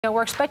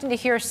We're expecting to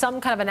hear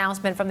some kind of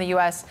announcement from the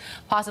U.S.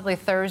 possibly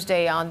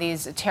Thursday on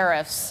these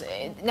tariffs.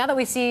 Now that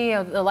we see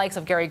the likes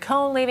of Gary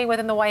Cohn leaving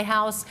within the White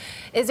House,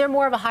 is there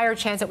more of a higher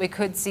chance that we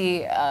could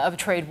see a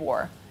trade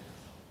war?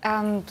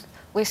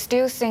 We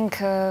still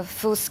think a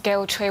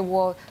full-scale trade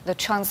war, the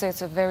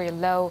chances are very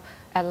low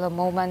at the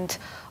moment.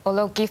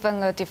 Although given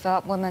the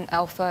development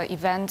of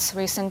events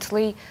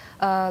recently,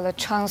 the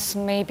chance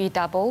may be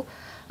double.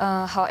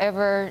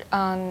 However,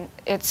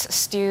 it's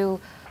still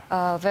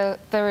very,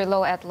 very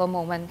low at the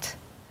moment.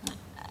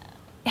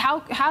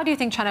 How do you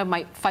think China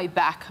might fight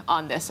back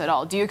on this at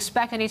all? Do you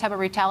expect any type of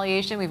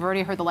retaliation? We've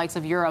already heard the likes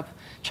of Europe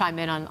chime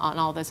in on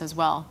all this as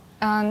well.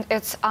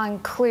 It's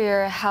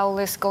unclear how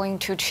this is going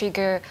to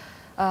trigger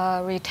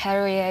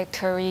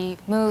retaliatory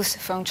moves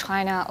from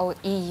China or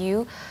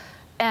EU.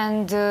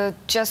 And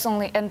just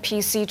only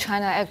NPC,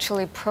 China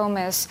actually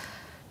promised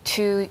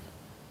to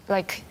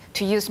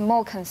use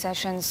more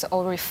concessions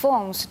or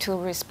reforms to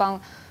respond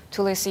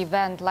to this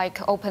event,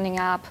 like opening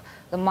up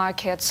the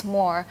markets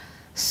more.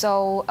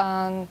 So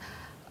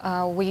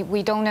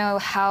we don't know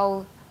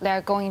how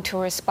they're going to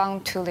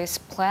respond to this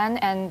plan,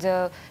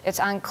 and it's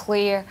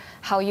unclear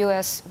how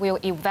U.S. will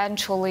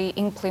eventually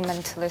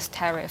implement this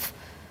tariff.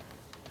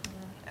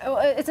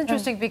 It's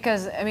interesting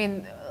because, I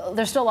mean,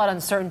 there's still a lot of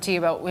uncertainty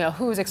about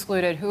who is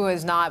excluded, who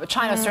is not. But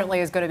China certainly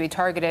is going to be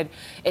targeted,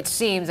 it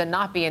seems, and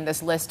not be in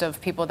this list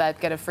of people that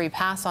get a free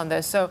pass on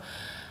this. So,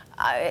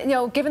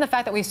 given the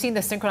fact that we've seen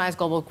the synchronized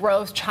global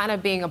growth, China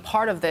being a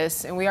part of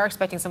this, and we are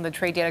expecting some of the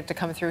trade data to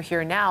come through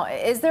here now,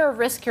 is there a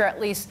risk here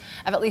at least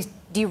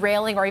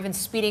derailing or even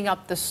speeding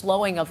up the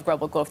slowing of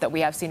global growth that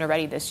we have seen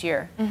already this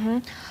year?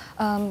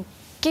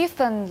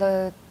 Given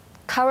the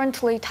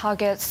currently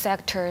target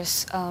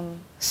sectors,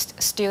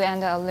 steel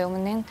and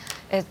aluminum,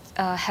 it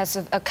has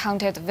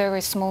accounted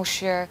very small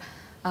share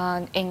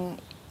in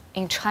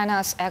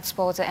China's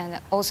exports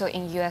and also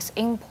in U.S.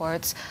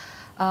 imports.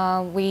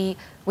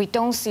 We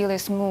don't see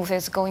this move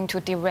is going to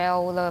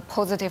derail the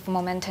positive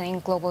momentum in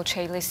global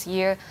trade this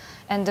year.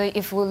 And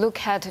if we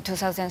look at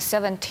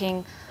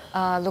 2017,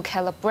 look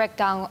at the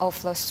breakdown of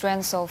the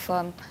strengths of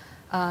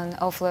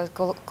the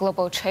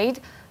global trade,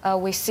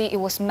 we see it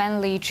was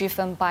mainly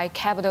driven by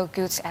capital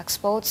goods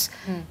exports,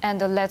 and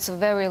that's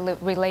very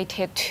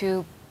related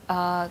to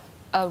a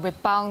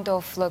rebound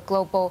of the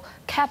global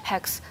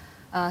capex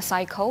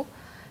cycle.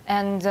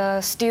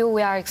 And still,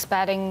 we are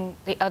expecting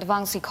the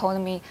advanced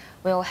economy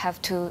will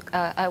have to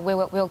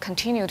will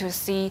continue to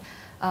see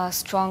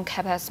strong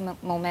capex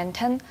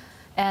momentum,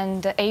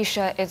 and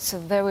Asia is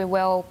very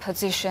well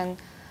positioned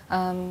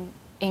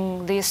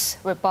in this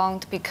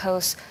rebound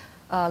because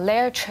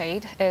their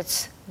trade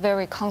is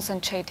very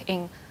concentrated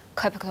in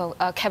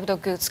capital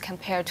goods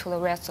compared to the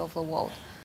rest of the world.